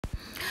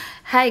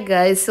Hi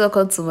guys,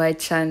 welcome to my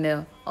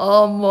channel.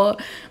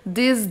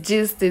 This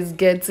gist is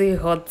getting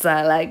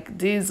hotter. Like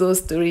this whole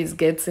story is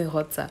getting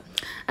hotter.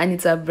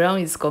 Anita Brown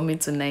is coming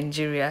to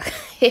Nigeria.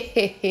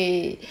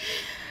 She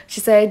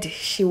said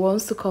she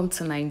wants to come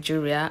to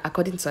Nigeria.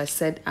 According to her, she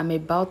said, I'm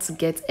about to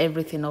get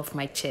everything off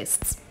my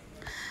chest.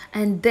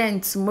 And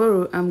then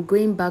tomorrow, I'm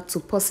going back to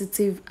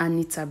Positive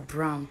Anita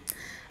Brown.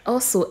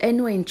 Also,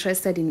 anyone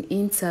interested in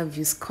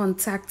interviews,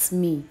 contact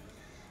me.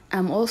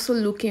 I'm also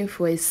looking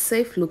for a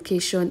safe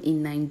location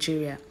in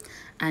Nigeria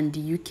and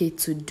the UK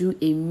to do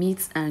a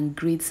meet and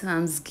greet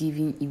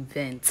Thanksgiving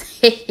event.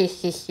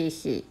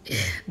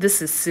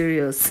 This is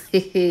serious.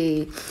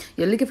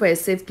 You're looking for a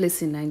safe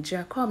place in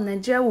Nigeria. Come,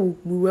 Nigeria will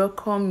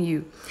welcome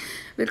you.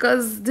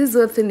 Because this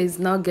whole thing is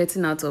now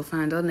getting out of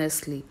hand,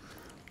 honestly.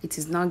 It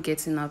is now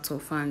getting out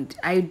of hand.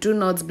 I do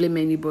not blame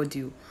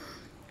anybody.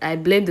 I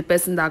blame the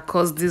person that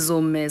caused this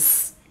whole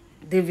mess.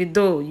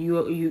 Davido,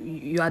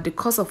 you are the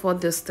cause of all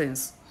these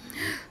things.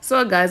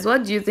 So guys,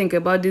 what do you think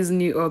about this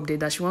new update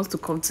that she wants to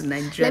come to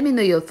Nigeria? Let me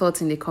know your thoughts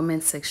in the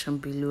comment section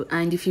below.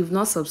 And if you've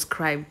not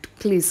subscribed,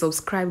 please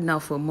subscribe now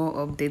for more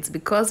updates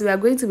because we are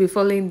going to be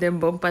following them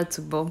bumper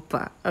to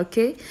bumper.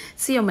 Okay,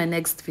 see you on my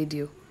next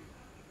video.